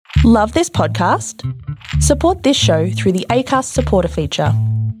Love this podcast? Support this show through the Acast supporter feature.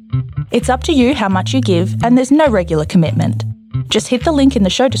 It's up to you how much you give, and there's no regular commitment. Just hit the link in the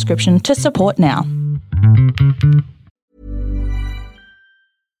show description to support now.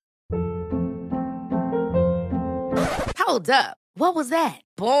 Hold up. What was that?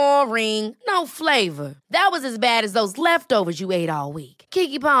 Boring. No flavor. That was as bad as those leftovers you ate all week.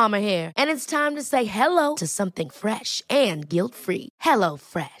 Keke Palmer here. And it's time to say hello to something fresh and guilt-free. Hello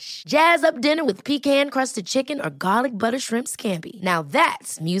Fresh. Jazz up dinner with pecan-crusted chicken or garlic butter shrimp scampi. Now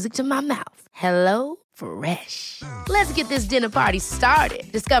that's music to my mouth. Hello Fresh. Let's get this dinner party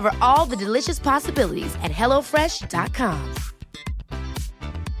started. Discover all the delicious possibilities at hellofresh.com.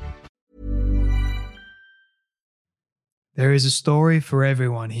 There is a story for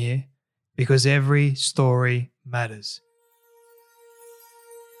everyone here because every story matters.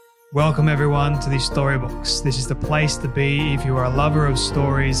 Welcome everyone to the Storybox. This is the place to be if you are a lover of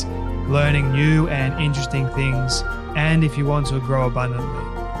stories, learning new and interesting things, and if you want to grow abundantly.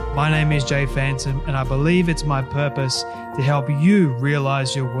 My name is Jay Phantom, and I believe it's my purpose to help you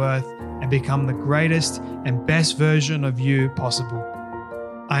realize your worth and become the greatest and best version of you possible.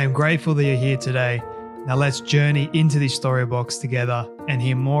 I am grateful that you're here today. Now let's journey into the Storybox together and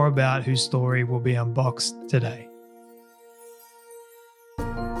hear more about whose story will be unboxed today.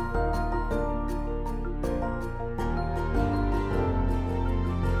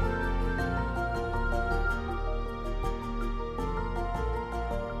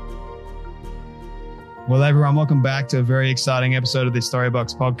 Well, everyone, welcome back to a very exciting episode of the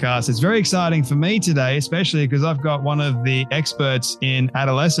Storybox podcast. It's very exciting for me today, especially because I've got one of the experts in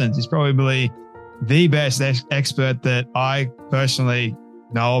adolescence. He's probably the best expert that I personally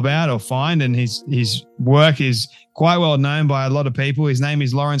know about or find, and his work is quite well known by a lot of people. His name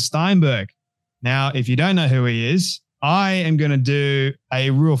is Laurence Steinberg. Now, if you don't know who he is, I am going to do a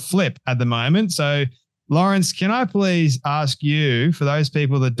real flip at the moment. So, Laurence, can I please ask you, for those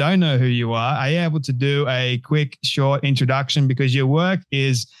people that don't know who you are you able to do a quick, short introduction? Because your work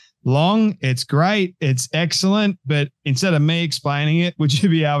is long, it's great, it's excellent, but instead of me explaining it, would you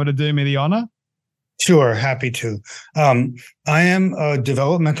be able to do me the honor? Sure, happy to. I am a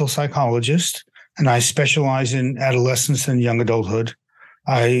developmental psychologist, and I specialize in adolescence and young adulthood.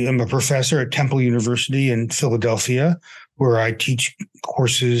 I am a professor at Temple University in Philadelphia, where I teach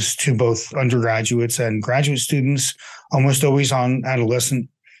courses to both undergraduates and graduate students, almost always on adolescent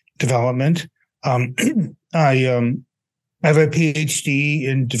development. I have a PhD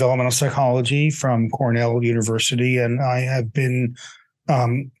in developmental psychology from Cornell University, and I have been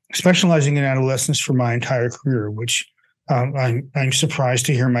specializing in adolescence for my entire career, which I'm surprised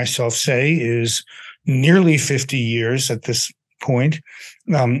to hear myself say is nearly 50 years at this point.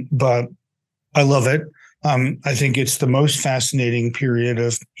 But I love it. I think it's the most fascinating period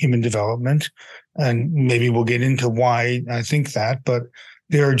of human development, and maybe we'll get into why I think that, but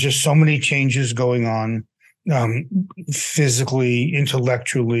there are just so many changes going on physically,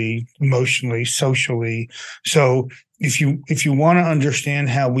 intellectually, emotionally, socially. So if you want to understand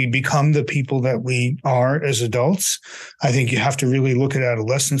how we become the people that we are as adults, I think you have to really look at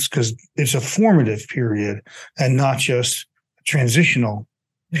adolescence, because it's a formative period and not just a transitional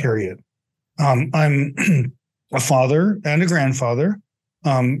period. I'm a father and a grandfather.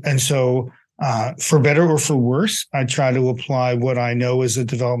 And so for better or for worse, I try to apply what I know as a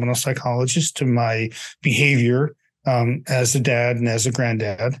developmental psychologist to my behavior as a dad and as a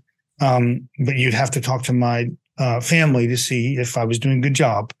granddad. But you'd have to talk to my family to see if I was doing a good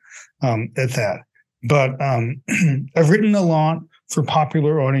job at that. But I've written a lot for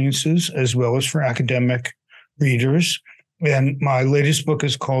popular audiences as well as for academic readers. And my latest book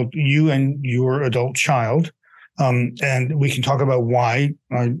is called You and Your Adult Child. And we can talk about why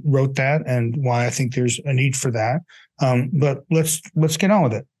I wrote that and why I think there's a need for that. But let's get on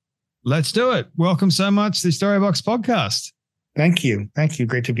with it. Let's do it. Welcome so much to the Storybox podcast. Thank you. Thank you.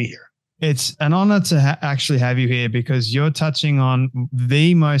 Great to be here. It's an honor to actually have you here, because you're touching on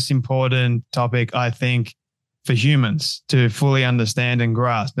the most important topic, I think, for humans to fully understand and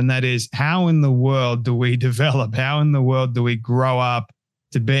grasp. And that is, how in the world do we develop? How in the world do we grow up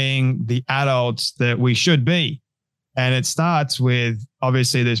to being the adults that we should be? And it starts with,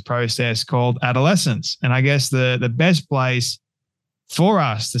 obviously, this process called adolescence. And I guess the best place for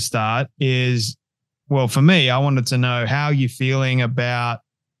us to start is, well, for me, I wanted to know how you're feeling about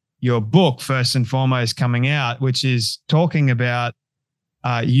your book, first and foremost, coming out, which is talking about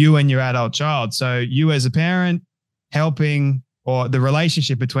you and your adult child. So you as a parent helping, or the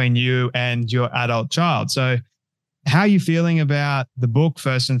relationship between you and your adult child. So how are you feeling about the book,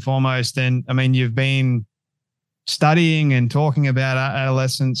 first and foremost? And I mean, you've been studying and talking about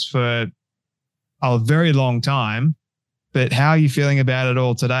adolescence for a very long time, but how are you feeling about it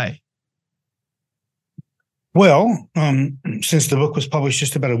all today? Well, since the book was published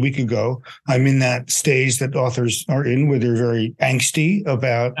just about a week ago, I'm in that stage that authors are in where they're very angsty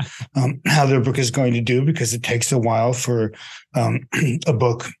about how their book is going to do, because it takes a while for a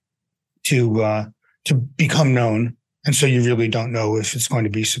book to become known. And so you really don't know if it's going to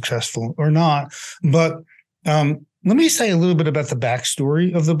be successful or not. But let me say a little bit about the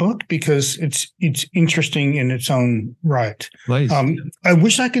backstory of the book, because it's interesting in its own right. Please. I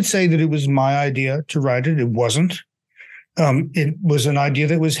wish I could say that it was my idea to write it. It wasn't. It was an idea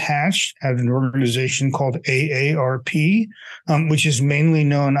that was hatched at an organization called AARP, which is mainly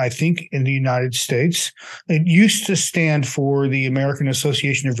known, I think, in the United States. It used to stand for the American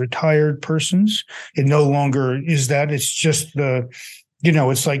Association of Retired Persons. It no longer is that. It's just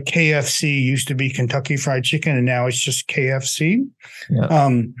it's like KFC used to be Kentucky Fried Chicken, and now it's just KFC.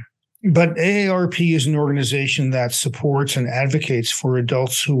 Yeah. But AARP is an organization that supports and advocates for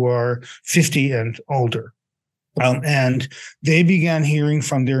adults who are 50 and older. And they began hearing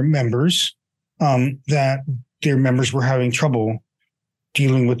from their members that their members were having trouble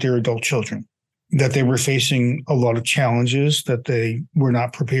dealing with their adult children, that they were facing a lot of challenges that they were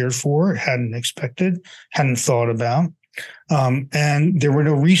not prepared for, hadn't expected, hadn't thought about. And there were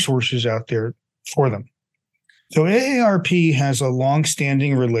no resources out there for them. So AARP has a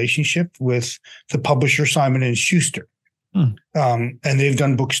long-standing relationship with the publisher Simon & Schuster. And they've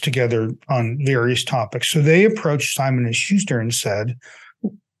done books together on various topics. So they approached Simon & Schuster and said,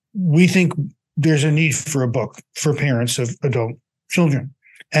 we think there's a need for a book for parents of adult children.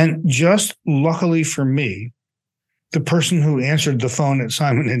 And just luckily for me, the person who answered the phone at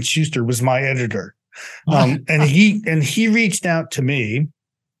Simon & Schuster was my editor. And he reached out to me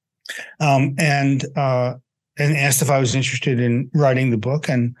and asked if I was interested in writing the book.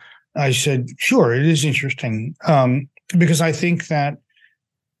 And I said, sure, it is interesting. Because I think that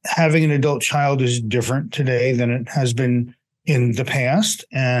having an adult child is different today than it has been in the past.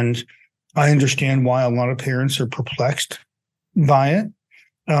 And I understand why a lot of parents are perplexed by it.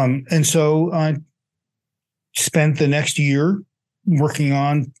 And so I spent the next year working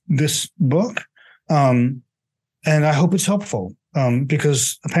on this book. And I hope it's helpful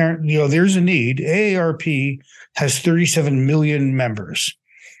because apparently, there's a need. AARP has 37 million members.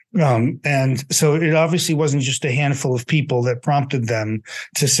 And so it obviously wasn't just a handful of people that prompted them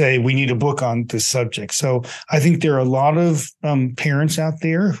to say, we need a book on this subject. So I think there are a lot of parents out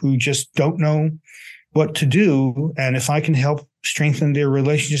there who just don't know what to do. And if I can help strengthen their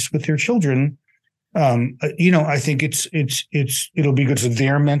relationships with their children, I think it'll be good for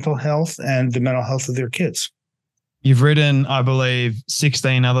their mental health and the mental health of their kids. You've written, I believe,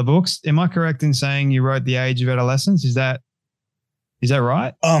 16 other books. Am I correct in saying you wrote The Age of Adolescence? Is that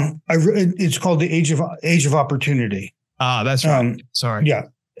right? It's called The Age of Opportunity. That's right. Sorry. Yeah.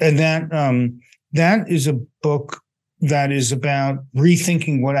 And that is a book that is about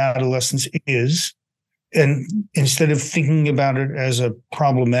rethinking what adolescence is. And instead of thinking about it as a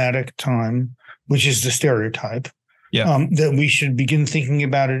problematic time, which is the stereotype, that we should begin thinking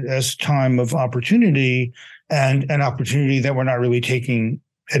about it as a time of opportunity and an opportunity that we're not really taking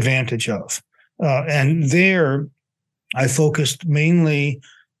advantage of. And there, I focused mainly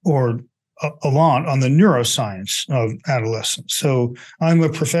or a lot on the neuroscience of adolescence. So I'm a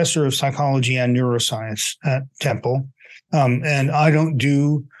professor of psychology and neuroscience at Temple, and I don't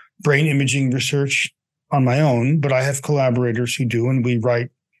do brain imaging research on my own, but I have collaborators who do, and we write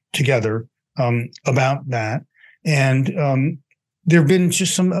together about that. And there have been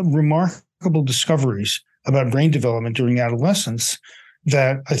just some remarkable discoveries about brain development during adolescence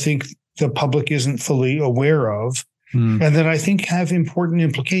that I think the public isn't fully aware of, and that I think have important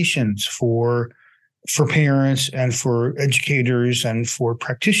implications for parents and for educators and for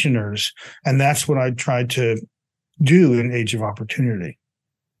practitioners. And that's what I tried to do in Age of Opportunity.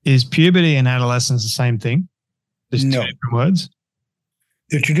 Is puberty and adolescence the same thing? Just no. Two different words?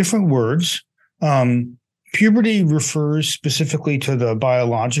 They're two different words. Puberty refers specifically to the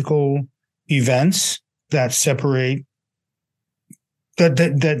biological events that separate,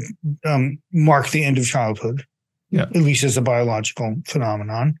 that mark the end of childhood, at least as a biological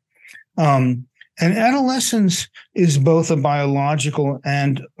phenomenon. And adolescence is both a biological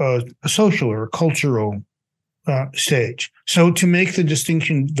and a social or cultural stage. So to make the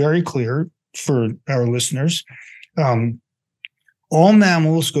distinction very clear for our listeners, all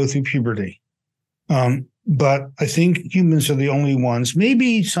mammals go through puberty. But I think humans are the only ones,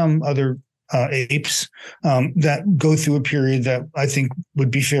 maybe some other apes, that go through a period that I think would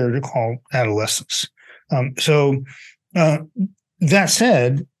be fair to call adolescence. So that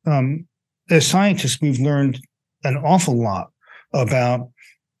said, as scientists, we've learned an awful lot about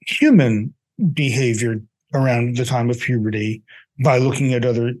human behavior around the time of puberty by looking at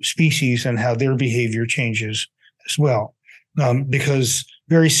other species and how their behavior changes as well. Because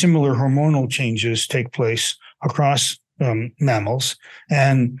very similar hormonal changes take place across mammals.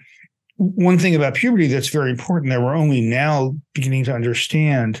 And one thing about puberty that's very important that we're only now beginning to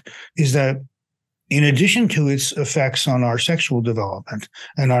understand is that in addition to its effects on our sexual development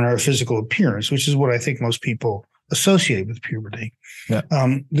and on our physical appearance, which is what I think most people associate with puberty,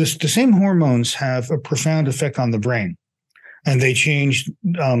 the same hormones have a profound effect on the brain. And they change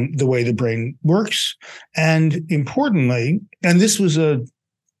the way the brain works. And importantly, and this was a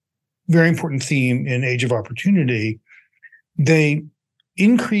very important theme in Age of Opportunity, they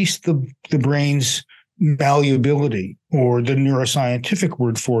increase the brain's malleability, or the neuroscientific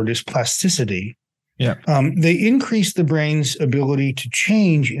word for it is plasticity. Yeah. They increase the brain's ability to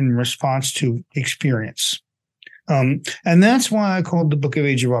change in response to experience. And that's why I called the book of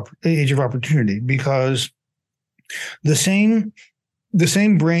Age of Opportunity, because the same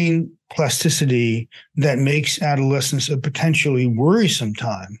brain plasticity that makes adolescence a potentially worrisome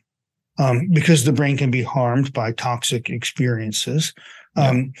time, because the brain can be harmed by toxic experiences,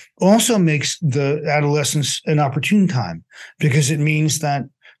 also makes the adolescence an opportune time, because it means that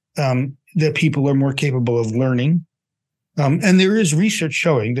that people are more capable of learning. And there is research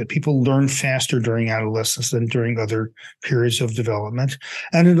showing that people learn faster during adolescence than during other periods of development.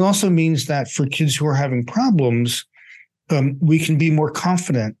 And it also means that for kids who are having problems, we can be more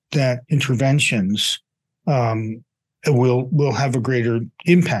confident that interventions will have a greater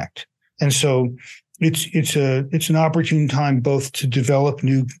impact. And so it's an opportune time both to develop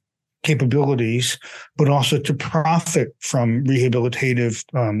new capabilities, but also to profit from rehabilitative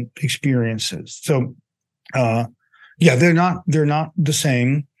experiences. So, they're not the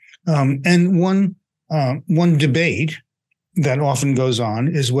same. And one debate that often goes on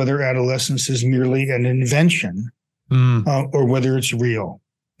is whether adolescence is merely an invention or whether it's real.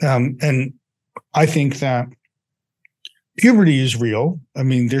 And I think that puberty is real. I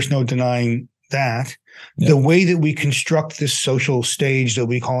mean, there's no denying that. Yeah. The way that we construct this social stage that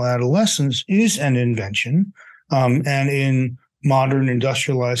we call adolescence is an invention. And in modern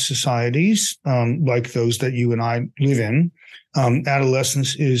industrialized societies, like those that you and I live in,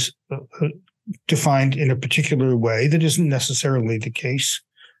 adolescence is defined in a particular way that isn't necessarily the case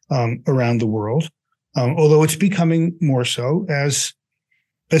around the world, although it's becoming more so as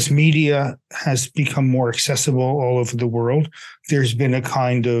media has become more accessible all over the world. There's been a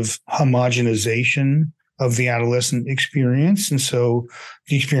kind of homogenization of the adolescent experience. And so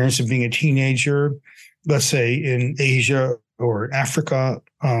the experience of being a teenager, let's say in Asia or Africa,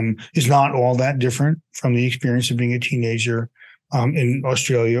 is not all that different from the experience of being a teenager in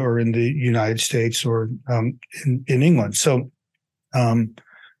Australia or in the United States or in England. So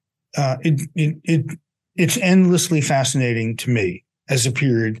it's endlessly fascinating to me as a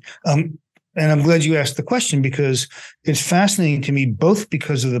period. And I'm glad you asked the question, because it's fascinating to me, both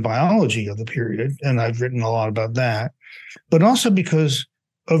because of the biology of the period, and I've written a lot about that, but also because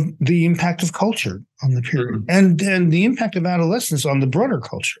of the impact of culture on the period and the impact of adolescence on the broader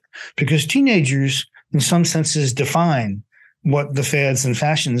culture, because teenagers in some senses define what the fads and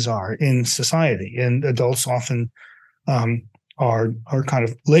fashions are in society, and adults often are kind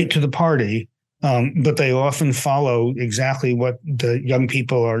of late to the party, but they often follow exactly what the young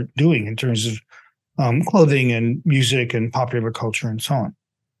people are doing in terms of clothing and music and popular culture and so on.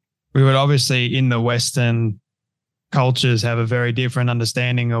 We would obviously, in the Western cultures, have a very different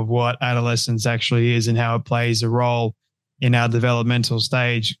understanding of what adolescence actually is and how it plays a role in our developmental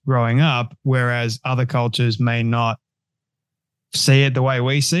stage growing up, whereas other cultures may not see it the way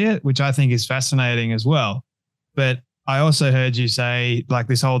we see it, which I think is fascinating as well. But I also heard you say, like,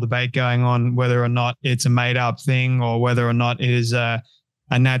 this whole debate going on whether or not it's a made up thing or whether or not it is a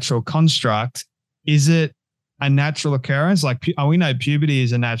natural construct. Is it a natural occurrence? Like, we know puberty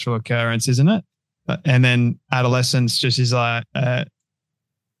is a natural occurrence, isn't it? And then adolescence just is like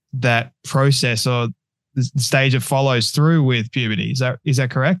that process or the stage it follows through with puberty. Is that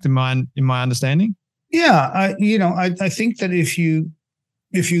correct in my understanding? Yeah, I think that if you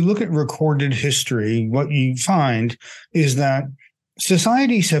look at recorded history, what you find is that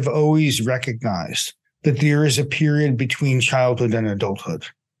societies have always recognized that there is a period between childhood and adulthood.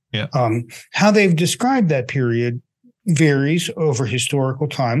 Yeah. How they've described that period varies over historical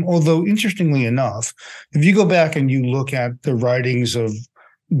time, although interestingly enough, if you go back and you look at the writings of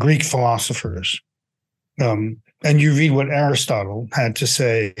Greek philosophers, and you read what Aristotle had to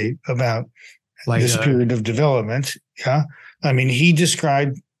say about this period of development. Yeah. I mean, he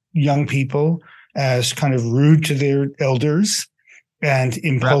described young people as kind of rude to their elders and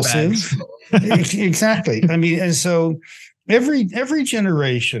impulsive. Exactly. I mean, and so every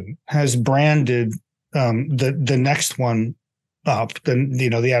generation has branded the next one up,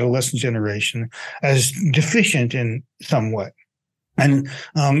 the adolescent generation, as deficient in some way. And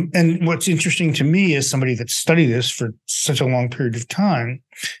what's interesting to me as somebody that studied this for such a long period of time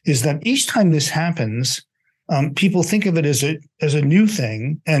is that each time this happens, people think of it as a new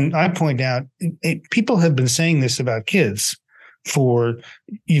thing. And I point out, people have been saying this about kids for,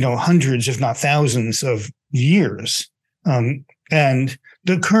 hundreds, if not thousands of years. And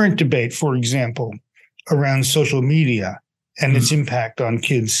the current debate, for example, around social media and its impact on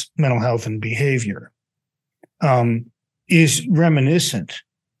kids' mental health and behavior, is reminiscent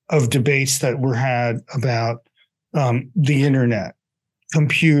of debates that were had about the internet,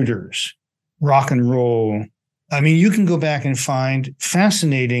 computers, rock and roll. I mean, you can go back and find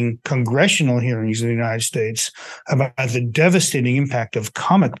fascinating congressional hearings in the United States about the devastating impact of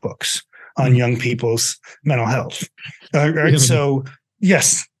comic books on young people's mental health. Right? So,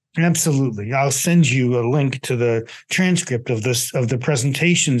 yes, absolutely. I'll send you a link to the transcript of the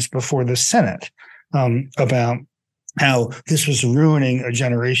presentations before the Senate about how this was ruining a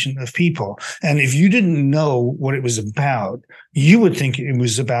generation of people. And if you didn't know what it was about, you would think it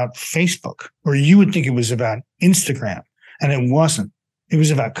was about Facebook, or you would think it was about Instagram. And it wasn't. It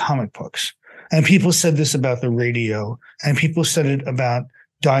was about comic books. And people said this about the radio, and people said it about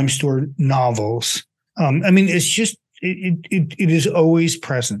dime store novels. I mean, it's just, it is always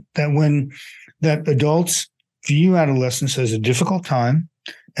present that adults view adolescence as a difficult time,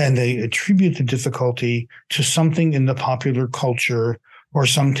 and they attribute the difficulty to something in the popular culture or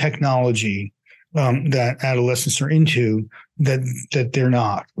some technology that adolescents are into that they're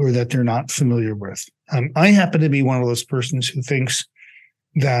not, or that they're not familiar with. I happen to be one of those persons who thinks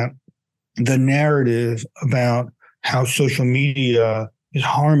that the narrative about how social media is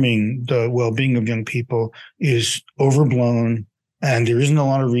harming the well-being of young people is overblown, and there isn't a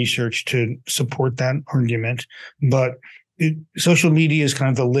lot of research to support that argument. But social media is kind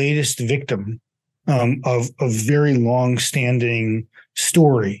of the latest victim of a very long-standing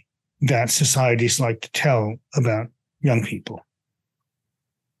story that societies like to tell about young people.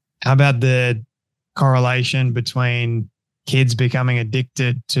 How about the correlation between kids becoming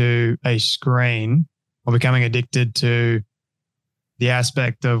addicted to a screen, or becoming addicted to the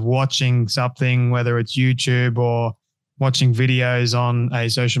aspect of watching something, whether it's YouTube or watching videos on a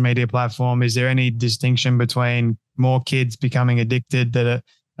social media platform? Is there any distinction between more kids becoming addicted that it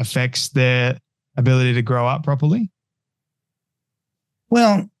affects their ability to grow up properly?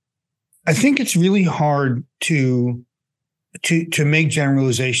 Well, I think it's really hard to make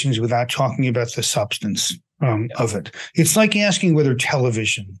generalizations without talking about the substance of it. It's like asking whether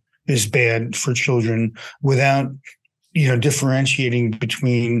television is bad for children without, differentiating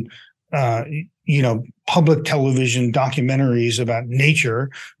between, public television documentaries about nature,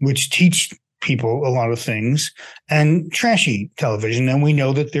 which teach people a lot of things, and trashy television. And we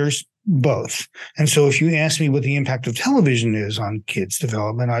know that there's both. And so if you ask me what the impact of television is on kids'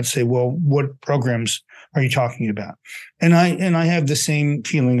 development, I'd say, well, what programs are you talking about? And I have the same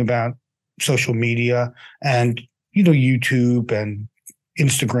feeling about social media and, YouTube and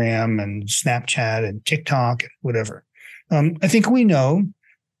Instagram and Snapchat and TikTok and whatever. I think we know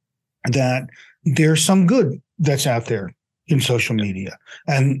that there's some good that's out there in social media,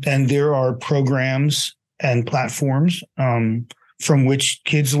 and there are programs and platforms from which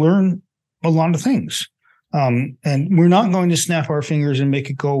kids learn a lot of things. And we're not going to snap our fingers and make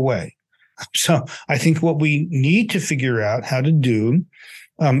it go away. So I think what we need to figure out how to do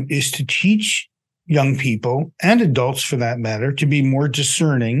is to teach young people, and adults for that matter, to be more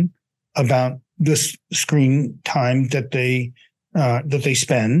discerning about the screen time that they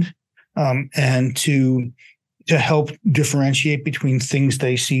spend, and to help differentiate between things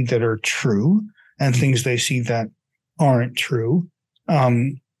they see that are true and things they see that aren't true.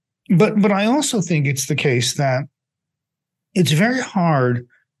 But I also think it's the case that it's very hard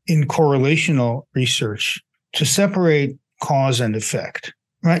in correlational research to separate cause and effect,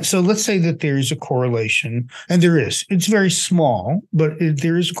 right? So let's say that there is a correlation, and there is. It's very small, but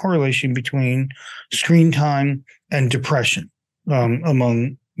there is a correlation between screen time and depression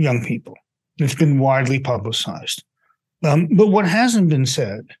among young people. It's been widely publicized. But what hasn't been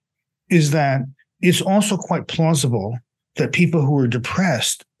said is that it's also quite plausible that people who are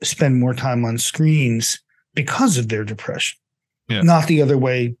depressed spend more time on screens because of their depression, not the other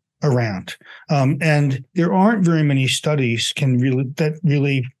way around. And there aren't very many studies that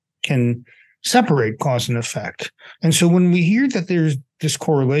really can separate cause and effect. And so when we hear that there's this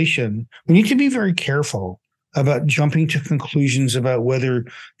correlation, we need to be very careful about jumping to conclusions about whether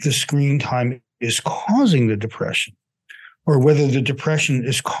the screen time is causing the depression or whether the depression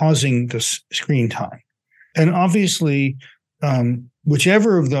is causing the screen time. And obviously,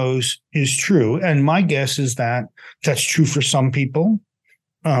 whichever of those is true, and my guess is that that's true for some people,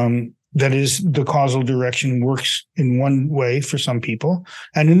 that is, the causal direction works in one way for some people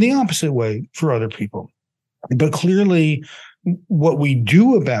and in the opposite way for other people. But clearly, what we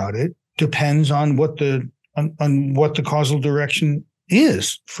do about it depends on what the causal direction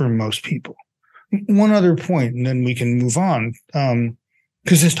is for most people. One other point, and then we can move on,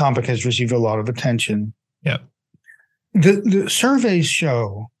 because this topic has received a lot of attention. Yeah. The surveys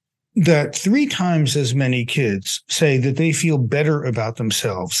show that 3 times as many kids say that they feel better about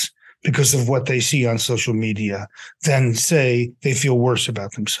themselves because of what they see on social media than say they feel worse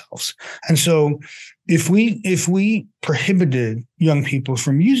about themselves. And so if we prohibited young people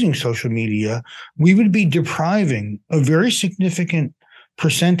from using social media, we would be depriving a very significant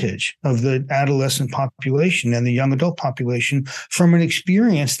percentage of the adolescent population and the young adult population from an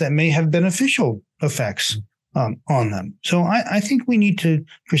experience that may have beneficial effects on them. So I think we need to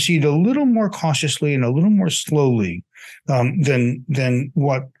proceed a little more cautiously and a little more slowly than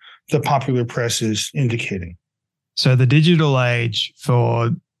what the popular press is indicating. So the digital age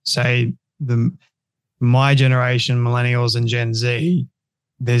for, say, my generation, millennials and Gen Z,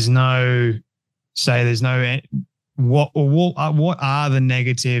 what are the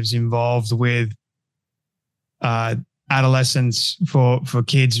negatives involved with adolescence for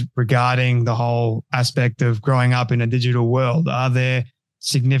kids regarding the whole aspect of growing up in a digital world? Are there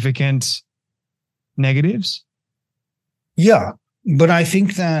significant negatives? Yeah, but I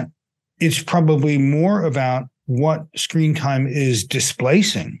think that it's probably more about what screen time is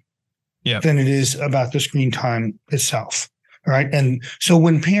displacing than it is about the screen time itself. All right. And so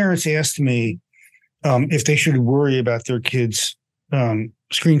when parents asked me if they should worry about their kids'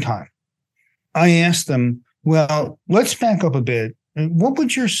 screen time, I asked them, well, let's back up a bit. What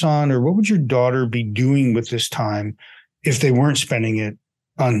would your son or what would your daughter be doing with this time if they weren't spending it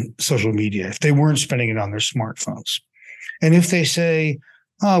on social media, if they weren't spending it on their smartphones? And if they say,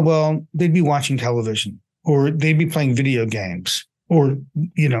 oh, well, they'd be watching television or they'd be playing video games or,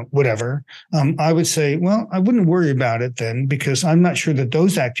 whatever, I would say, well, I wouldn't worry about it then because I'm not sure that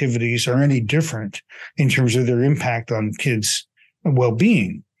those activities are any different in terms of their impact on kids'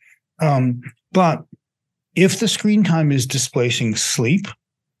 well-being. But if the screen time is displacing sleep,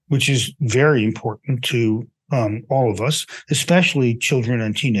 which is very important to all of us, especially children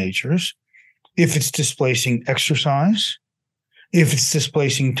and teenagers, if it's displacing exercise, if it's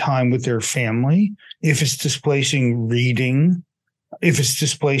displacing time with their family, if it's displacing reading, if it's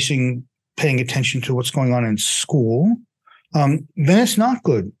displacing paying attention to what's going on in school, then it's not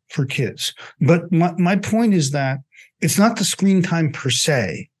good for kids. But my point is that it's not the screen time per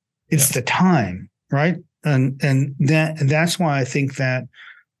se, it's the time, right? And that's why I think that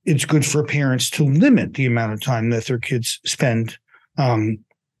it's good for parents to limit the amount of time that their kids spend on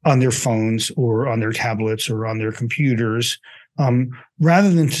their phones or on their tablets or on their computers, rather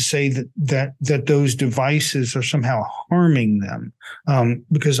than to say that those devices are somehow harming them,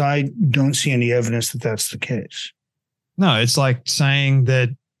 because I don't see any evidence that that's the case. No, it's like saying that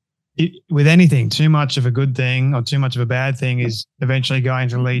with anything, too much of a good thing or too much of a bad thing is eventually going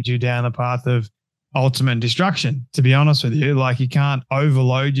to lead you down the path of ultimate destruction, to be honest with you. Like, you can't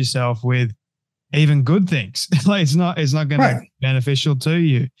overload yourself with even good things. Like, it's not going to be beneficial to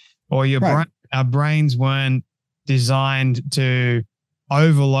you or your brain. Our brains weren't designed to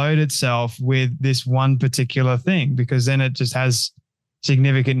overload itself with this one particular thing, because then it just has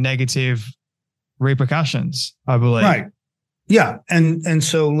significant negative repercussions, I believe. Right. Yeah. And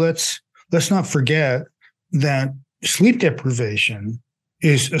so let's not forget that sleep deprivation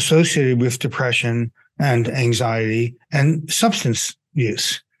is associated with depression and anxiety and substance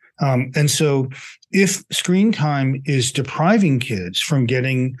use. And so if screen time is depriving kids from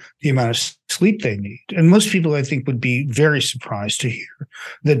getting the amount of sleep they need, and most people, I think, would be very surprised to hear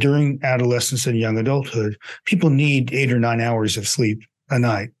that during adolescence and young adulthood, people need 8 or 9 hours of sleep a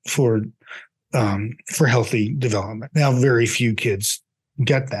night for healthy development. Now, very few kids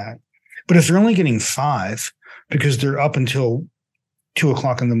get that. But if they're only getting 5 because they're up until 2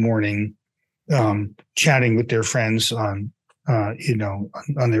 o'clock in the morning, chatting with their friends on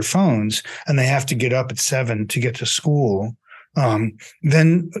their phones, and they have to get up at 7 to get to school,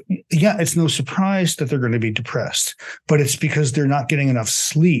 then it's no surprise that they're going to be depressed. But it's because they're not getting enough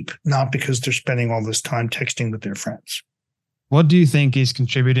sleep, not because they're spending all this time texting with their friends. What do you think is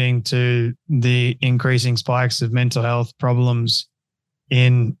contributing to the increasing spikes of mental health problems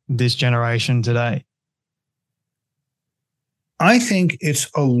in this generation today? I think it's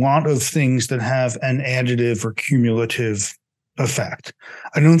a lot of things that have an additive or cumulative effect.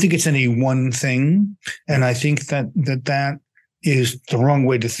 I don't think it's any one thing. And I think that is the wrong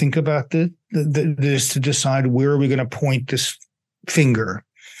way to think about this, is to decide where are we going to point this finger.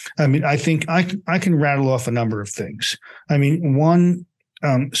 I mean, I think I can rattle off a number of things. I mean, one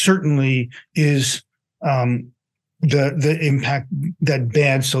certainly is the impact that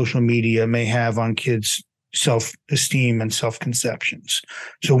bad social media may have on kids' self-esteem and self-conceptions.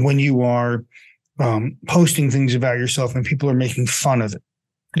 So when you are posting things about yourself and people are making fun of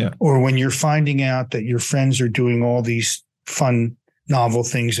it, or when you're finding out that your friends are doing all these fun, novel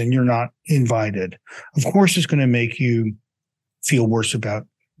things and you're not invited, of course, it's going to make you feel worse about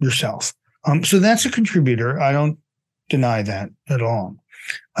yourself. So that's a contributor. I don't deny that at all.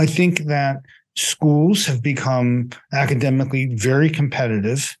 I think that schools have become academically very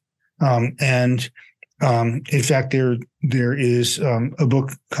competitive. And in fact, there is a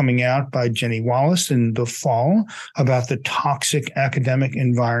book coming out by Jenny Wallace in the fall about the toxic academic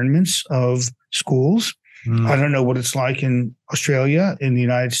environments of schools. I don't know what it's like in Australia. In the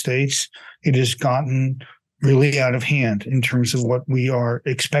United States, it has gotten really out of hand in terms of what we are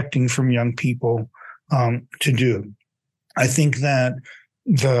expecting from young people to do. I think that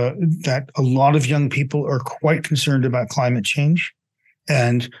that a lot of young people are quite concerned about climate change.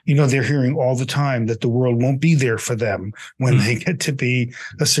 And, they're hearing all the time that the world won't be there for them when they get to be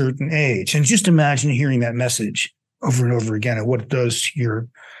a certain age. And just imagine hearing that message over and over again and what it does to your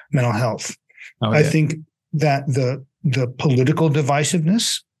mental health. I think that the political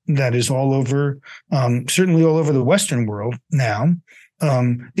divisiveness that is all over, certainly all over the Western world now,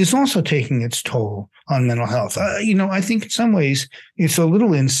 is also taking its toll on mental health. I think in some ways it's a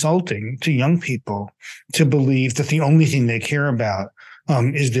little insulting to young people to believe that the only thing they care about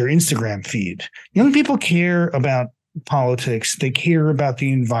is their Instagram feed. Young people care about politics. They care about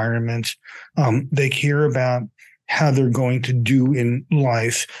the environment. They care about how they're going to do in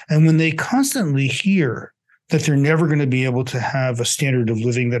life. And when they constantly hear that they're never going to be able to have a standard of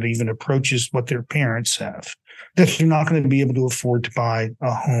living that even approaches what their parents have, that they're not going to be able to afford to buy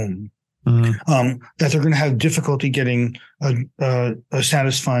a home, that they're going to have difficulty getting a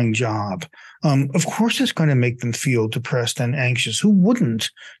satisfying job. Of course, it's going to make them feel depressed and anxious. Who wouldn't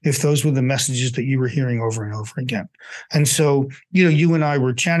if those were the messages that you were hearing over and over again? And so, you and I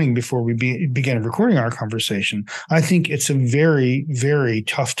were chatting before we began recording our conversation. I think it's a very, very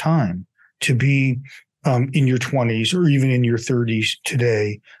tough time to be in your 20s or even in your 30s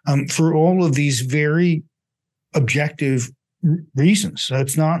today for all of these very objective reasons. So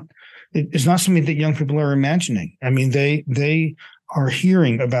it's not something that young people are imagining. I mean, they are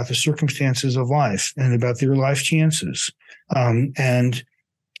hearing about the circumstances of life and about their life chances. And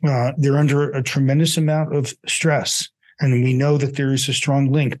they're under a tremendous amount of stress. And we know that there is a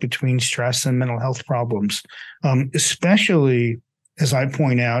strong link between stress and mental health problems, especially, as I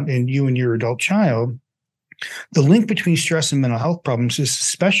point out, in you and your adult child. The link between stress and mental health problems is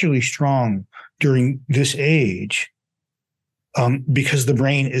especially strong during this age because the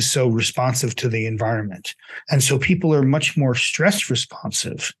brain is so responsive to the environment. And so people are much more stress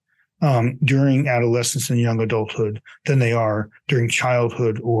responsive during adolescence and young adulthood than they are during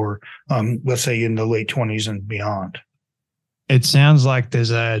childhood or, let's say, in the late 20s and beyond. It sounds like there's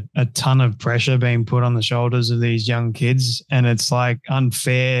a ton of pressure being put on the shoulders of these young kids, and it's like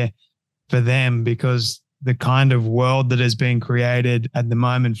unfair for them because the kind of world that is being created at the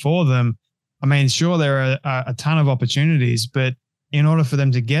moment for them. I mean, sure, there are a ton of opportunities, but in order for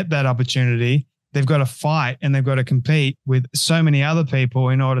them to get that opportunity, they've got to fight and they've got to compete with so many other people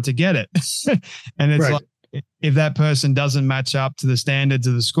in order to get it. And it's like, if that person doesn't match up to the standards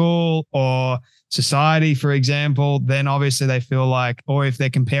of the school or society, for example, then obviously they feel like, or if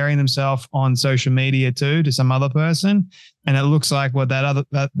they're comparing themselves on social media too to some other person, and it looks like what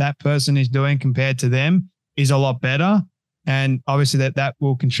that person is doing compared to them is a lot better. And obviously that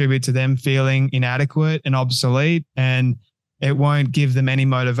will contribute to them feeling inadequate and obsolete, and it won't give them any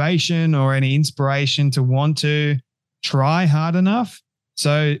motivation or any inspiration to want to try hard enough.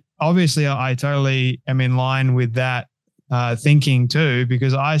 So obviously I totally am in line with that thinking too,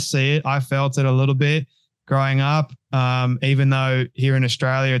 because I see it. I felt it a little bit growing up, even though here in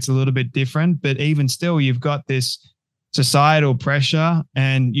Australia it's a little bit different, but even still you've got this societal pressure,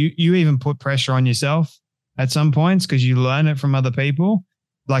 and you even put pressure on yourself at some points because you learn it from other people.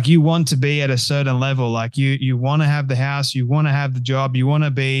 Like you want to be at a certain level, like you want to have the house, you want to have the job, you want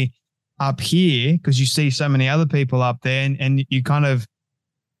to be up here because you see so many other people up there, and you kind of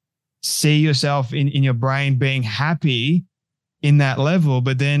see yourself in your brain being happy in that level,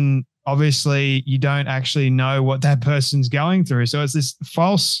 but then obviously you don't actually know what that person's going through. So it's this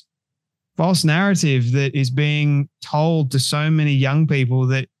false narrative that is being told to so many young people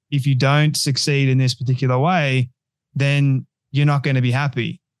that if you don't succeed in this particular way, then you're not going to be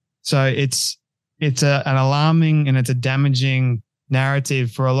happy. So it's an alarming and it's a damaging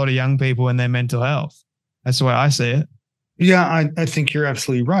narrative for a lot of young people and their mental health. That's the way I see it. Yeah, I think you're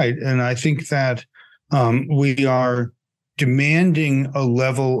absolutely right. And I think that we are demanding a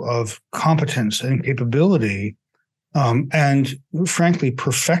level of competence and capability and frankly,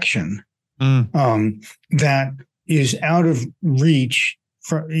 perfection that is out of reach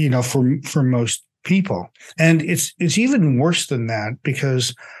for most people. And it's even worse than that,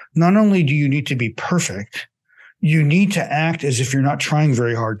 because not only do you need to be perfect, you need to act as if you're not trying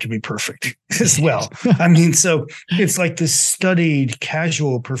very hard to be perfect as well. I mean, so it's like this studied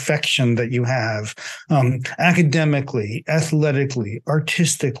casual perfection that you have academically, athletically,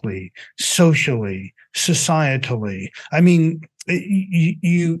 artistically, socially, societally. I mean, it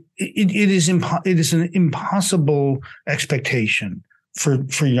is an impossible expectation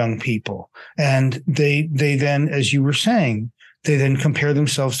for young people. And they then, as you were saying, they then compare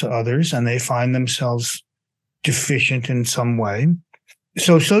themselves to others and they find themselves deficient in some way.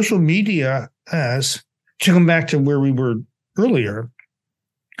 So social media has, to come back to where we were earlier,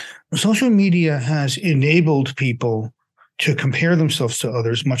 social media has enabled people to compare themselves to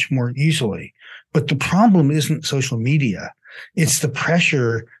others much more easily. But the problem isn't social media. It's the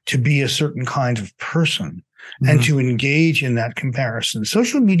pressure to be a certain kind of person and to engage in that comparison.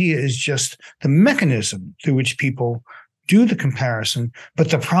 Social media is just the mechanism through which people do the comparison, but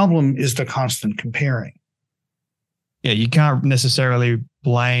the problem is the constant comparing. Yeah, you can't necessarily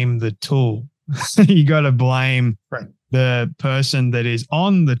blame the tool. You got to blame the person that is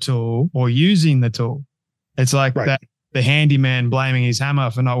on the tool or using the tool. It's like that the handyman blaming his hammer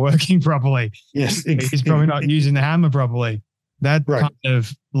for not working properly. Yes. He's probably not using the hammer properly. That kind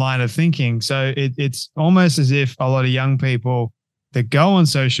of line of thinking. So it's almost as if a lot of young people that go on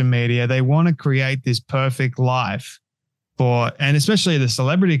social media, they want to create this perfect life and especially the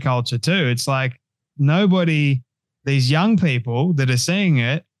celebrity culture too. It's like these young people that are seeing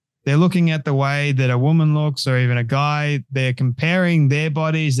it, they're looking at the way that a woman looks or even a guy. They're comparing their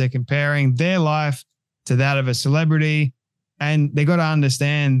bodies. They're comparing their life to that of a celebrity. And they got to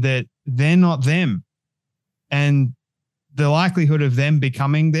understand that they're not them. And the likelihood of them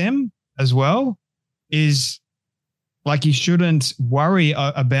becoming them as well is like, you shouldn't worry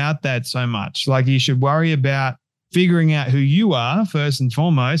about that so much. Like, you should worry about figuring out who you are first and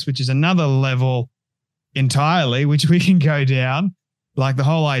foremost, which is another level entirely, which we can go down. Like, the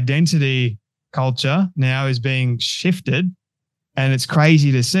whole identity culture now is being shifted, and it's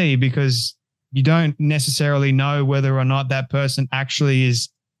crazy to see because you don't necessarily know whether or not that person actually is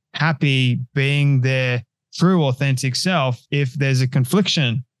happy being their true authentic self if there's a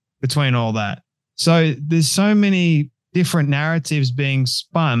confliction between all that. So there's so many different narratives being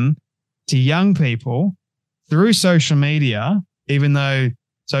spun to young people through social media, even though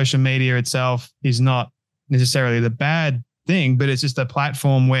social media itself is not necessarily the bad thing, but it's just a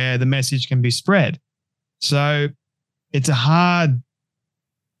platform where the message can be spread. So it's a hard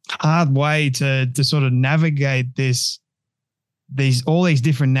way to sort of navigate all these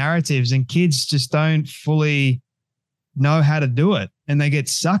different narratives, and kids just don't fully know how to do it, and they get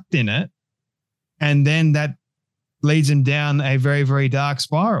sucked in it, and then that leads them down a very, very dark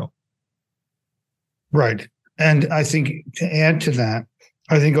spiral. Right. And I think to add to that,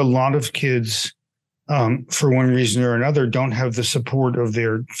 I think a lot of kids, for one reason or another, don't have the support of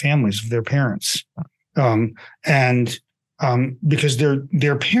their families, of their parents. Because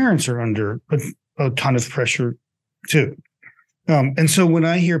their parents are under a ton of pressure too. And so when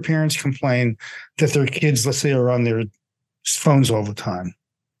I hear parents complain that their kids, let's say, are on their phones all the time,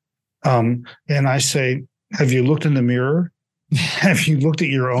 and I say, have you looked in the mirror? Have you looked at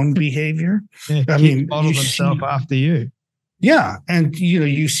your own behavior? I mean, model themselves after you. Yeah. And,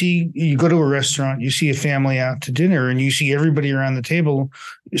 you go to a restaurant, you see a family out to dinner, and you see everybody around the table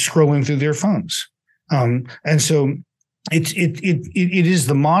scrolling through their phones. And so it is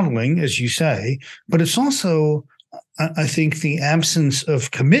the modeling, as you say, but it's also, I think, the absence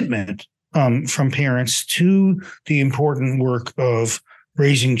of commitment from parents to the important work of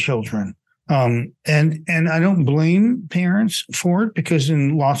raising children. And I don't blame parents for it, because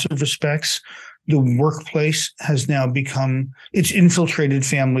in lots of respects, the workplace has now it's infiltrated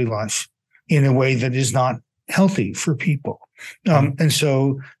family life in a way that is not healthy for people. And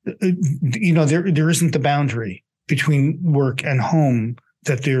so, there isn't the boundary between work and home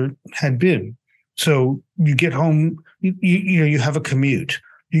that there had been. So you get home, you have a commute.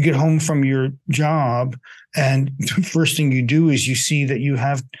 You get home from your job, and the first thing you do is you see that you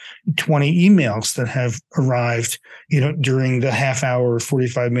have 20 emails that have arrived, during the half hour or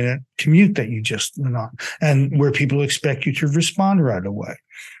 45-minute commute that you just went on, and where people expect you to respond right away.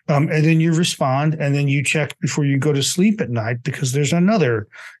 And then you respond, and then you check before you go to sleep at night because there's another,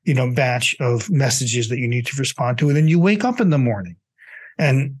 batch of messages that you need to respond to. And then you wake up in the morning.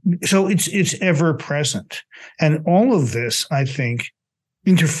 And so it's ever present. And all of this, I think,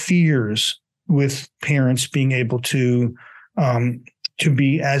 interferes with parents being able to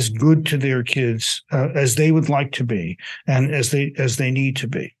be as good to their kids as they would like to be and as they need to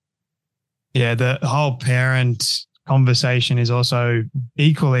be. Yeah, the whole parent conversation is also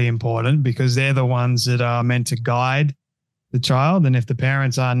equally important because they're the ones that are meant to guide the child. And if the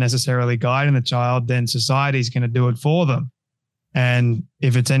parents aren't necessarily guiding the child, then society's going to do it for them. And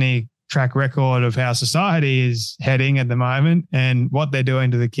if it's any track record of how society is heading at the moment and what they're doing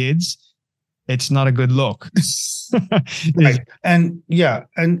to the kids, it's not a good look. Right. And yeah.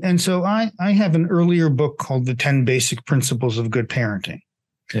 And so I have an earlier book called The 10 Basic Principles of Good Parenting.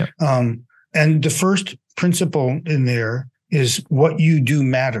 Yeah. And the first principle in there is what you do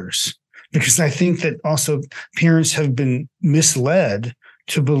matters, because I think that also parents have been misled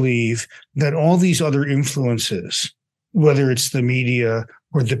to believe that all these other influences, whether it's the media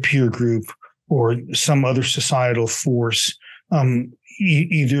or the peer group or some other societal force,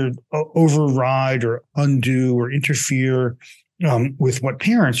 either override or undo or interfere with what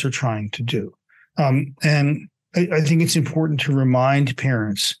parents are trying to do. And I think it's important to remind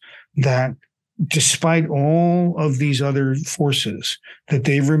parents that despite all of these other forces, that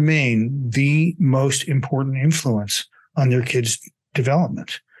they remain the most important influence on their kids'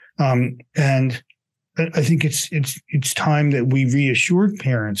 development. And I think it's time that we reassured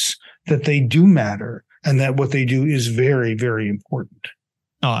parents that they do matter and that what they do is very, very important.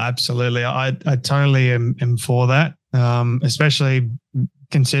 Oh, absolutely. I totally am for that, especially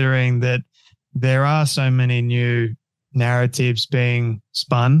considering that there are so many new narratives being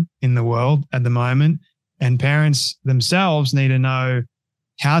spun in the world at the moment, and parents themselves need to know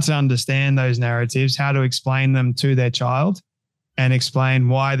how to understand those narratives, how to explain them to their child, and explain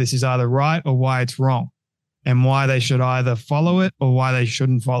why this is either right or why it's wrong, and why they should either follow it or why they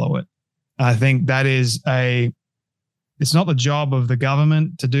shouldn't follow it. I think that is it's not the job of the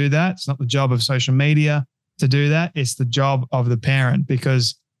government to do that. It's not the job of social media to do that. It's the job of the parent,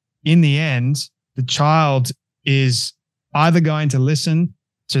 because in the end, the child is either going to listen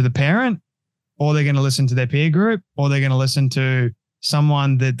to the parent, or they're going to listen to their peer group, or they're going to listen to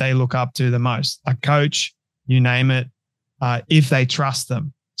someone that they look up to the most, a coach, you name it, if they trust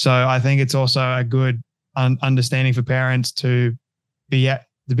them. So I think it's also a good understanding for parents to be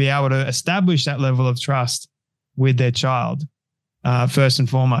able to establish that level of trust with their child, first and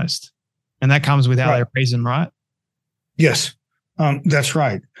foremost. And that comes without a reason, right? Yes, that's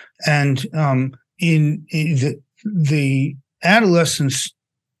right. And in the adolescence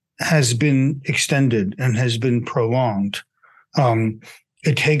has been extended and has been prolonged.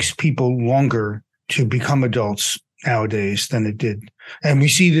 It takes people longer to become adults nowadays than it did. And we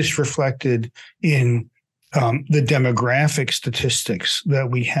see this reflected in the demographic statistics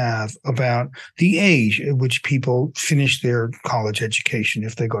that we have about the age at which people finish their college education,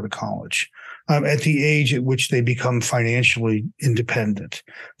 if they go to college, at the age at which they become financially independent,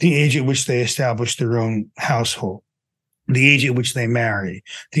 the age at which they establish their own household, the age at which they marry,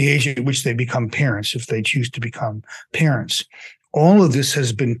 the age at which they become parents, if they choose to become parents. All of this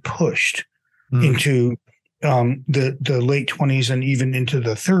has been pushed into the late 20s and even into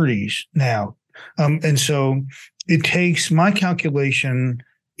the 30s now. And so it takes, my calculation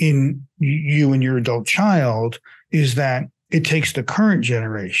in you and your adult child is that it takes the current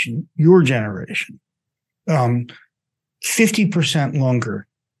generation, your generation, 50% longer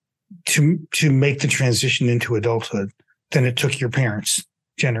to make the transition into adulthood than it took your parents'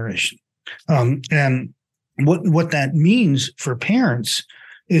 generation. And what that means for parents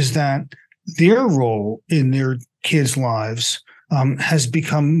is that their role in their kids' lives has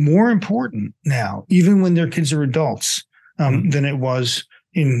become more important now, even when their kids are adults, than it was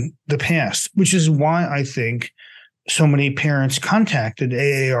in the past, which is why I think so many parents contacted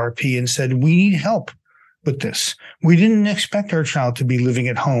AARP and said, we need help with this. We didn't expect our child to be living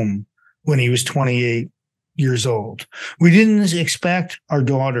at home when he was 28 years old. We didn't expect our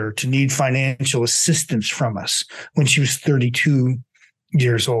daughter to need financial assistance from us when she was 32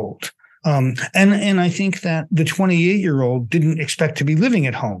 years old. And I think that the 28-year-old didn't expect to be living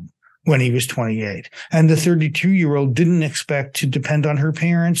at home when he was 28. And the 32-year-old didn't expect to depend on her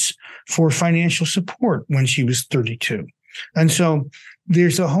parents for financial support when she was 32. And so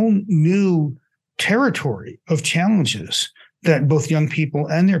there's a whole new territory of challenges that both young people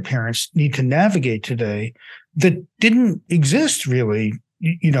and their parents need to navigate today that didn't exist really,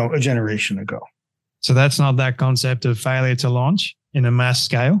 a generation ago. So that's not that concept of failure to launch in a mass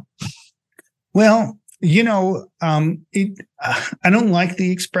scale? Well, I don't like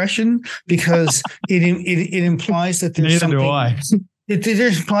the expression because it implies that there's Neither do I. It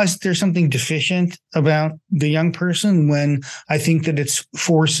implies that there's something deficient about the young person, when I think that it's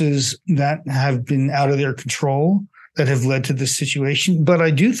forces that have been out of their control that have led to this situation. But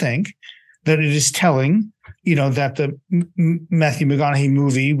I do think that it is telling, that the Matthew McConaughey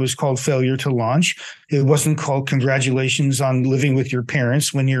movie was called Failure to Launch. It wasn't called Congratulations on Living with Your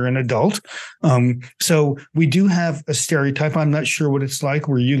Parents when you're an adult. So we do have a stereotype. I'm not sure what it's like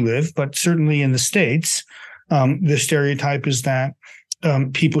where you live, but certainly in the States, the stereotype is that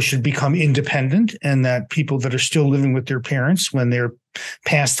people should become independent, and that people that are still living with their parents when they're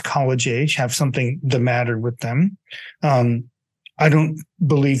past college age have something the matter with them. I don't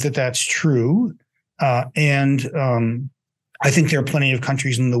believe that that's true. And I think there are plenty of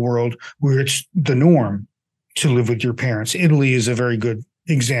countries in the world where it's the norm to live with your parents. Italy is a very good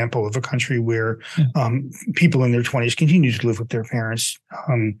example of a country where people in their 20s continue to live with their parents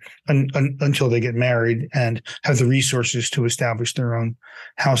until they get married and have the resources to establish their own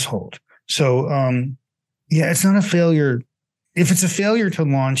household. So, it's not a failure. If it's a failure to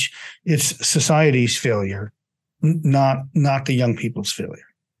launch, it's society's failure, not the young people's failure.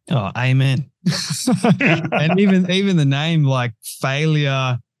 Oh, amen. And even the name, like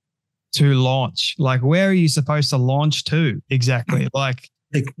failure to launch, like where are you supposed to launch to exactly? Like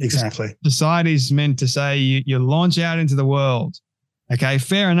exactly. Society's meant to say you launch out into the world. Okay,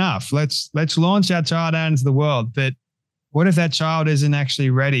 fair enough. Let's launch our child out into the world. But what if that child isn't actually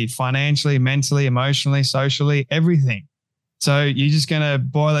ready financially, mentally, emotionally, socially, everything? So you're just going to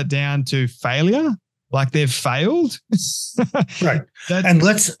boil it down to failure? Like they've failed? Right. And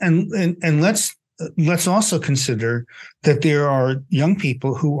let's also consider that there are young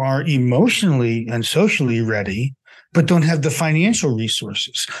people who are emotionally and socially ready, but don't have the financial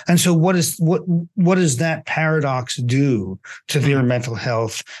resources. And so what does that paradox do to their mental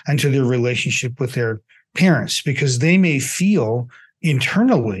health and to their relationship with their parents? Because they may feel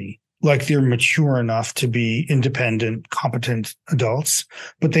internally like they're mature enough to be independent, competent adults,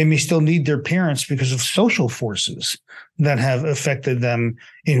 but they may still need their parents because of social forces that have affected them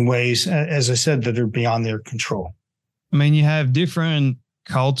in ways, as I said, that are beyond their control. I mean, you have different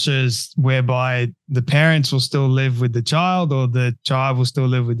cultures whereby the parents will still live with the child or the child will still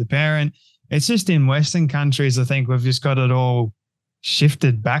live with the parent. It's just in Western countries, I think we've just got it all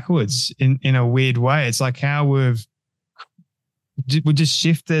shifted backwards in a weird way. It's like how we just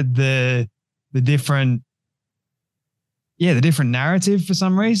shifted the different narrative for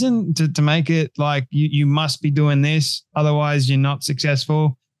some reason to make it like you must be doing this, otherwise you're not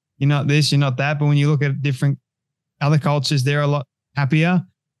successful. You're not this, you're not that. But when you look at different other cultures, they're a lot happier.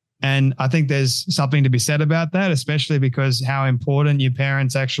 And I think there's something to be said about that, especially because how important your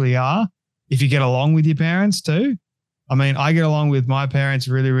parents actually are. If you get along with your parents too. I mean, I get along with my parents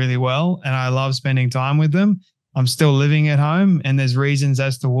really, really well, and I love spending time with them. I'm still living at home, and there's reasons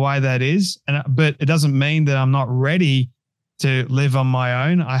as to why that is. But it doesn't mean that I'm not ready to live on my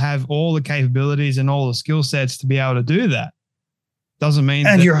own. I have all the capabilities and all the skill sets to be able to do that. Doesn't mean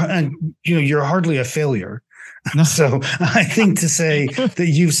you're hardly a failure. No. So I think to say that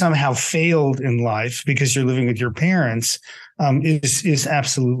you've somehow failed in life because you're living with your parents is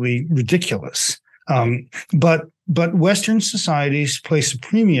absolutely ridiculous. But Western societies place a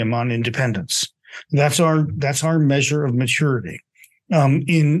premium on independence. That's our measure of maturity.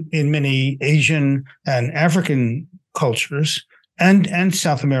 In many Asian and African cultures and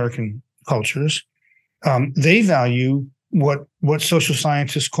South American cultures, they value what social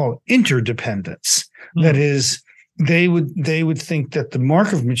scientists call interdependence. Mm. That is, they would think that the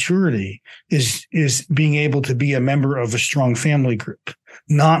mark of maturity is being able to be a member of a strong family group,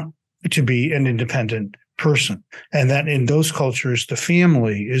 not to be an independent person. And that in those cultures, the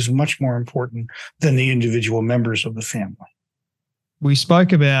family is much more important than the individual members of the family. We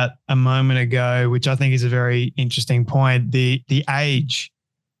spoke about a moment ago, which I think is a very interesting point, the age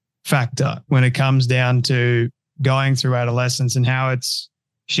factor when it comes down to going through adolescence and how it's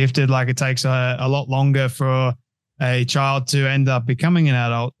shifted. Like it takes a lot longer for a child to end up becoming an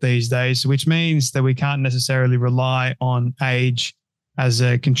adult these days, which means that we can't necessarily rely on age as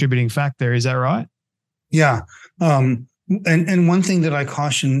a contributing factor. Is that right? Yeah. And one thing that I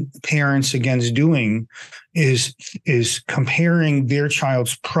caution parents against doing is comparing their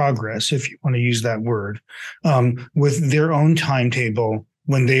child's progress, if you want to use that word, with their own timetable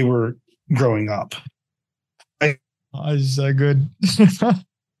when they were growing up. Oh, it's so good.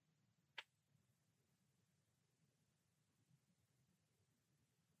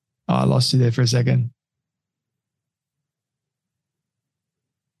 Oh, I lost you there for a second.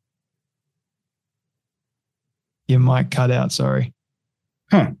 Your mic cut out, sorry.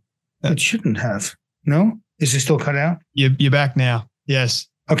 Huh. It shouldn't have. No? Is it still cut out? You're back now. Yes.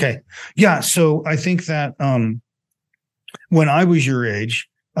 Okay. Yeah. So I think that when I was your age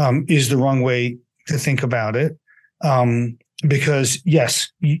is the wrong way to think about it. Because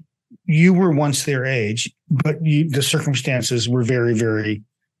yes, you were once their age, but the circumstances were very, very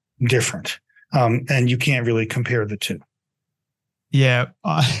different. And you can't really compare the two. Yeah,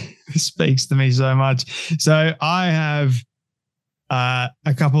 it speaks to me so much. So I have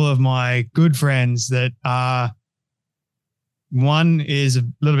a couple of my good friends that are, one is a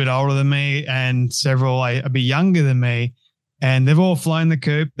little bit older than me and several a bit younger than me. And they've all flown the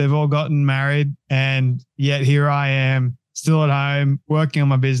coop. They've all gotten married. And yet here I am still at home working on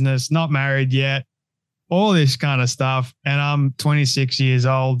my business, not married yet, all this kind of stuff. And I'm 26 years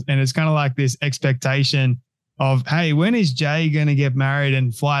old. And it's kind of like this expectation of, hey, when is Jay going to get married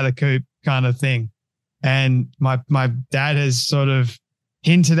and fly the coop kind of thing? And my dad has sort of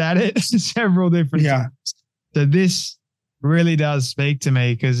hinted at it several different times. So this really does speak to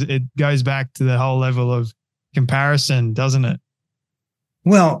me because it goes back to the whole level of comparison, doesn't it?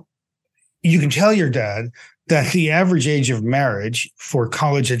 Well, you can tell your dad that the average age of marriage for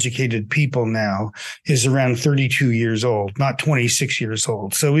college-educated people now is around 32 years old, not 26 years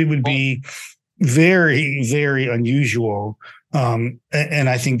old. So it would be very, very unusual. And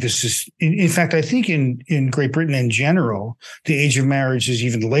I think this is, in fact, I think in Great Britain in general, the age of marriage is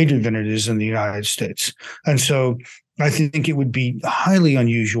even later than it is in the United States. And so I think it would be highly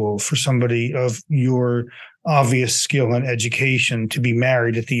unusual for somebody of your obvious skill and education to be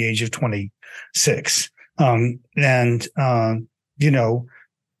married at the age of 26. You've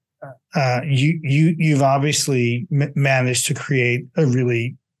obviously managed to create a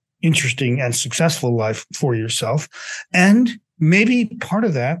really interesting and successful life for yourself. And maybe part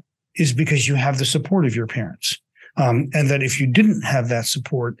of that is because you have the support of your parents. And that if you didn't have that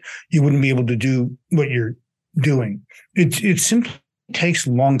support, you wouldn't be able to do what you're doing. It simply takes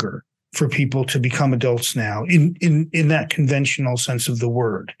longer for people to become adults now in that conventional sense of the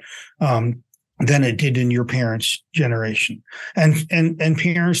word, than it did in your parents' generation. And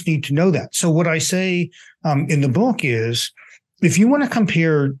parents need to know that. So what I say in the book is, if you want to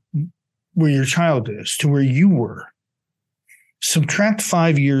compare where your child is to where you were, subtract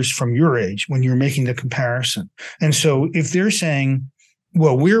 5 years from your age when you're making the comparison. And so if they're saying,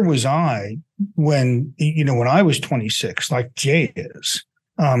 well, where was I when I was 26, like Jay is?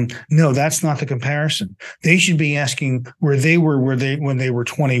 No, that's not the comparison. They should be asking where they were when they were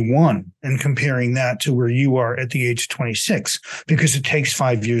 21 and comparing that to where you are at the age of 26, because it takes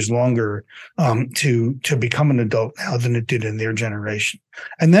 5 years longer to become an adult now than it did in their generation.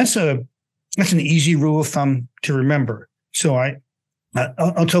 And that's an easy rule of thumb to remember. So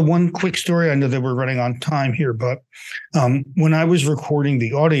I'll tell one quick story. I know that we're running on time here, but when I was recording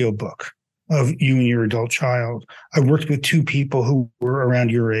the audiobook of you and your adult child, I worked with two people who were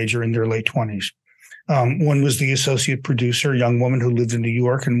around your age or in their late 20s. One was the associate producer, a young woman who lived in New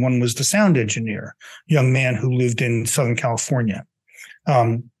York, and one was the sound engineer, young man who lived in Southern California.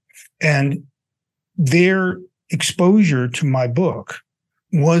 And their exposure to my book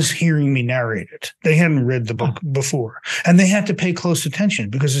was hearing me narrate it. They hadn't read the book before, and they had to pay close attention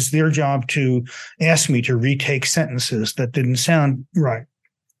because it's their job to ask me to retake sentences that didn't sound right.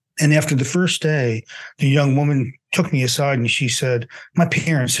 And after the first day, the young woman took me aside and she said, my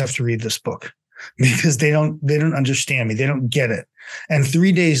parents have to read this book because they don't understand me. They don't get it. And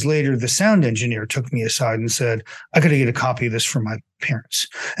 3 days later, the sound engineer took me aside and said, I got to get a copy of this for my parents.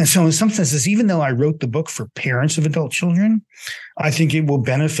 And so in some senses, even though I wrote the book for parents of adult children, I think it will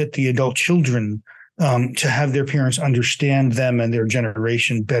benefit the adult children to have their parents understand them and their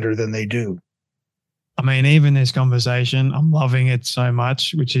generation better than they do. I mean, even this conversation, I'm loving it so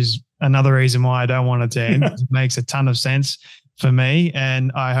much, which is another reason why I don't want it to end. It makes a ton of sense for me.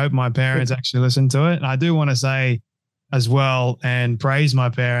 And I hope my parents actually listen to it. And I do want to say as well and praise my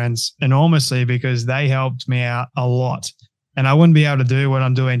parents enormously because they helped me out a lot. And I wouldn't be able to do what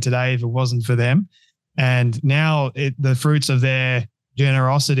I'm doing today if it wasn't for them. And now the fruits of their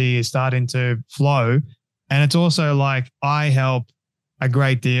generosity is starting to flow. And it's also like I help a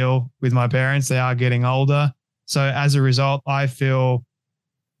great deal with my parents. They are getting older. So as a result, I feel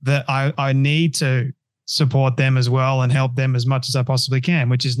that I need to support them as well and help them as much as I possibly can,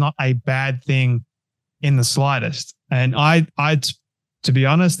 which is not a bad thing in the slightest. And I to be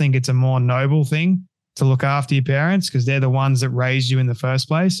honest, think it's a more noble thing to look after your parents because they're the ones that raised you in the first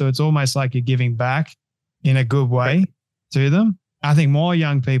place. So it's almost like you're giving back in a good way to them. I think more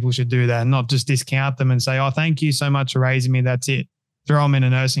young people should do that and not just discount them and say, oh, thank you so much for raising me. That's it. Throw them in a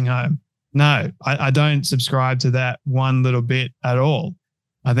nursing home. No, I don't subscribe to that one little bit at all.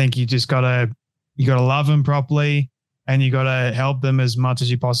 I think you just gotta love them properly and you gotta help them as much as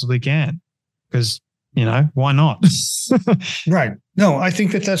you possibly can because, why not? Right. No, I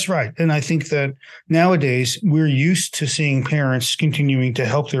think that that's right. And I think that nowadays we're used to seeing parents continuing to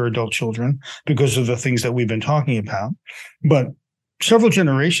help their adult children because of the things that we've been talking about. But several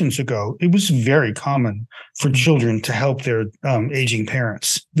generations ago, it was very common for children to help their aging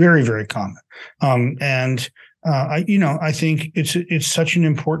parents. Very, very common. I think it's such an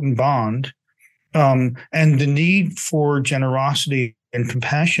important bond. And the need for generosity and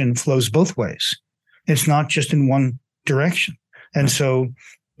compassion flows both ways. It's not just in one direction. And so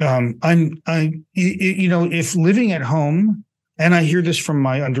if living at home, and I hear this from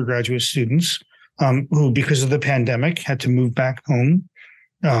my undergraduate students who, because of the pandemic, had to move back home,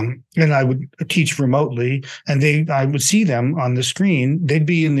 and I would teach remotely, and I would see them on the screen. They'd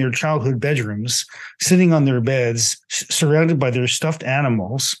be in their childhood bedrooms, sitting on their beds, surrounded by their stuffed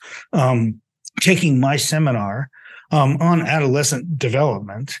animals, taking my seminar on adolescent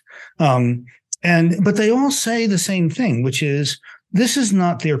development. But they all say the same thing, which is this is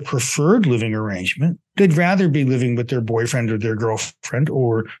not their preferred living arrangement. They'd rather be living with their boyfriend or their girlfriend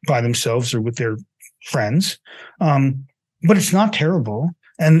or by themselves or with their friends. But it's not terrible.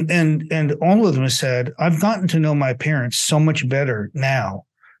 And all of them have said, I've gotten to know my parents so much better now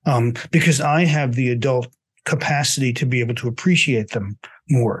because I have the adult capacity to be able to appreciate them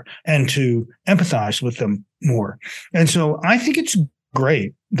more and to empathize with them more. And so I think it's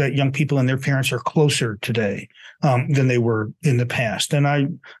great that young people and their parents are closer today than they were in the past. And I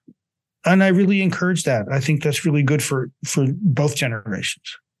really encourage that. I think that's really good for both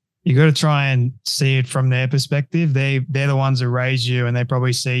generations. You got to try and see it from their perspective. They're the ones that raised you and they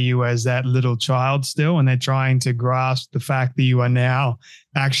probably see you as that little child still. And they're trying to grasp the fact that you are now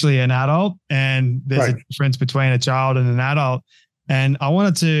actually an adult and there's a difference between a child and an adult. And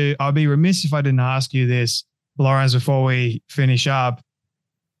I'll be remiss if I didn't ask you this, Laurence, before we finish up.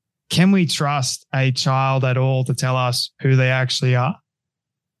 Can we trust a child at all to tell us who they actually are?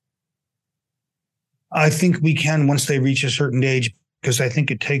 I think we can once they reach a certain age, because I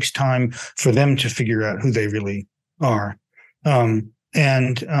think it takes time for them to figure out who they really are. I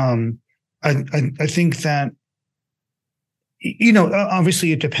think that,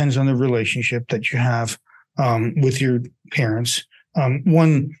 obviously it depends on the relationship that you have with your parents.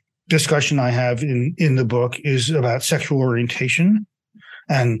 One discussion I have in the book is about sexual orientation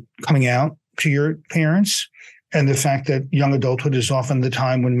and coming out to your parents, and the fact that young adulthood is often the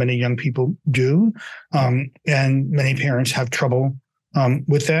time when many young people do, and many parents have trouble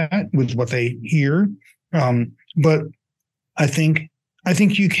with that, with what they hear. But I think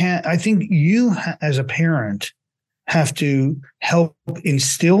you as a parent have to help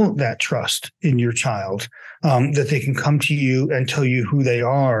instill that trust in your child, that they can come to you and tell you who they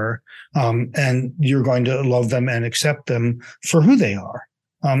are, and you're going to love them and accept them for who they are.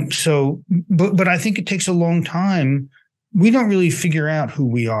 But I think it takes a long time. We don't really figure out who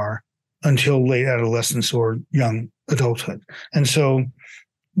we are until late adolescence or young adulthood. And so,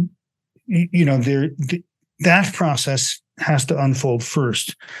 that process has to unfold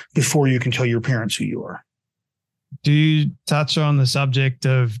first before you can tell your parents who you are. Do you touch on the subject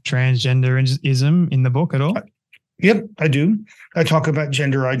of transgenderism in the book at all? Yep, I do. I talk about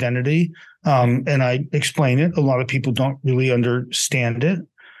gender identity, and I explain it. A lot of people don't really understand it.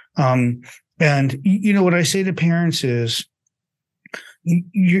 And what I say to parents is,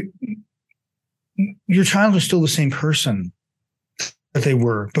 your child is still the same person that they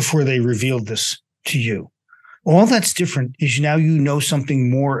were before they revealed this to you. All that's different is now you know something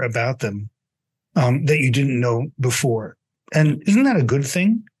more about them that you didn't know before. And isn't that a good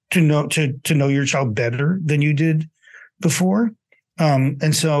thing, to know your child better than you did before?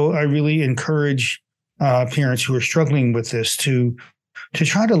 And so I really encourage parents who are struggling with this to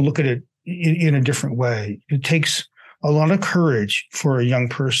try to look at it in a different way. It takes a lot of courage for a young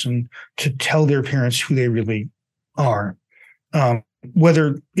person to tell their parents who they really are,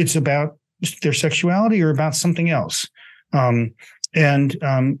 whether it's about their sexuality or about something else.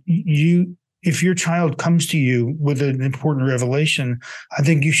 You if your child comes to you with an important revelation, I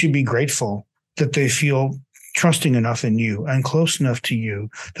think you should be grateful that they feel trusting enough in you and close enough to you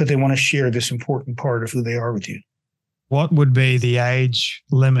that they want to share this important part of who they are with you. What would be the age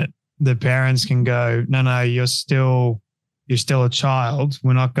limit that parents can go, no, you're still a child.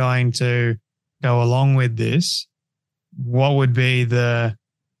 We're not going to go along with this. What would be the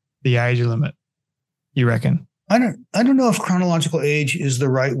age limit, you reckon? I don't know if chronological age is the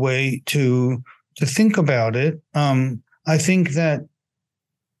right way to think about it. I think that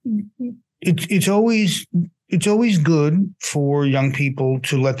it's always good for young people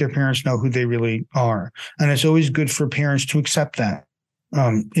to let their parents know who they really are, and it's always good for parents to accept that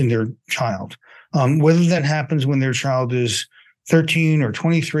in their child. Whether that happens when their child is 13 or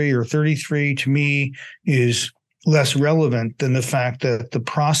 23 or 33, to me, is less relevant than the fact that the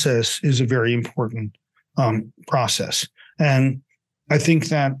process is a very important process. And I think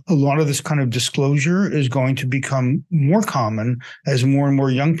that a lot of this kind of disclosure is going to become more common as more and more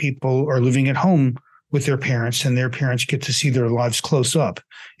young people are living at home with their parents, and their parents get to see their lives close up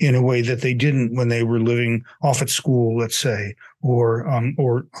in a way that they didn't when they were living off at school, let's say, or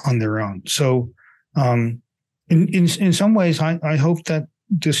on their own. So in some ways, I hope that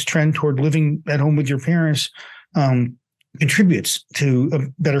this trend toward living at home with your parents contributes to a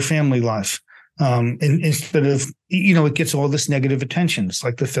better family life. And instead of, it gets all this negative attention. It's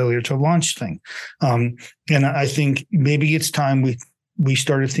like the failure to launch thing. And I think maybe it's time we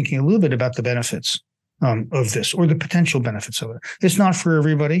started thinking a little bit about the benefits of this, or the potential benefits of it. It's not for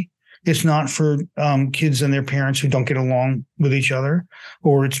everybody. It's not for kids and their parents who don't get along with each other,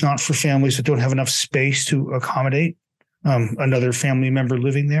 or it's not for families that don't have enough space to accommodate another family member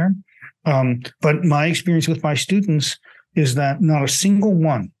living there. But my experience with my students is that not a single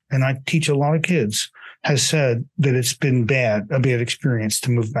one, and I teach a lot of kids, has said that it's been a bad experience to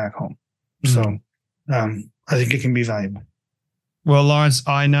move back home. So I think it can be valuable. Well, Laurence,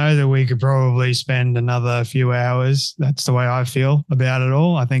 I know that we could probably spend another few hours. That's the way I feel about it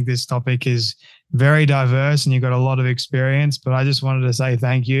all. I think this topic is very diverse and you've got a lot of experience, but I just wanted to say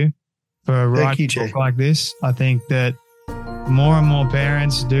thank you for writing a book like this. I think that more and more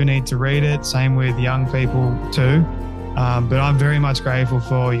parents do need to read it, same with young people too. But I'm very much grateful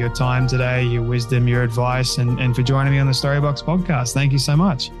for your time today, your wisdom, your advice, and for joining me on the Storybox podcast. Thank you so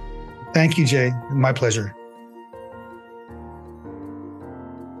much. Thank you, Jay. My pleasure.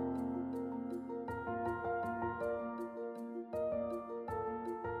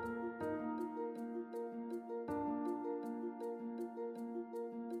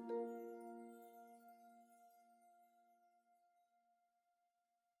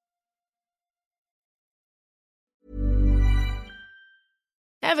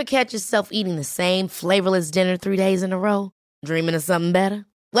 Ever catch yourself eating the same flavorless dinner 3 days in a row? Dreaming of something better?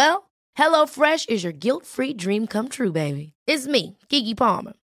 Well, HelloFresh is your guilt-free dream come true, baby. It's me, Keke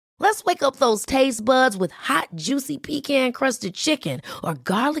Palmer. Let's wake up those taste buds with hot, juicy pecan-crusted chicken or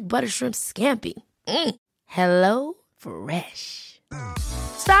garlic butter shrimp scampi. Hello Fresh.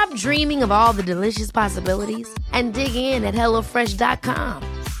 Stop dreaming of all the delicious possibilities and dig in at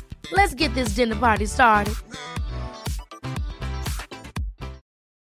HelloFresh.com. Let's get this dinner party started.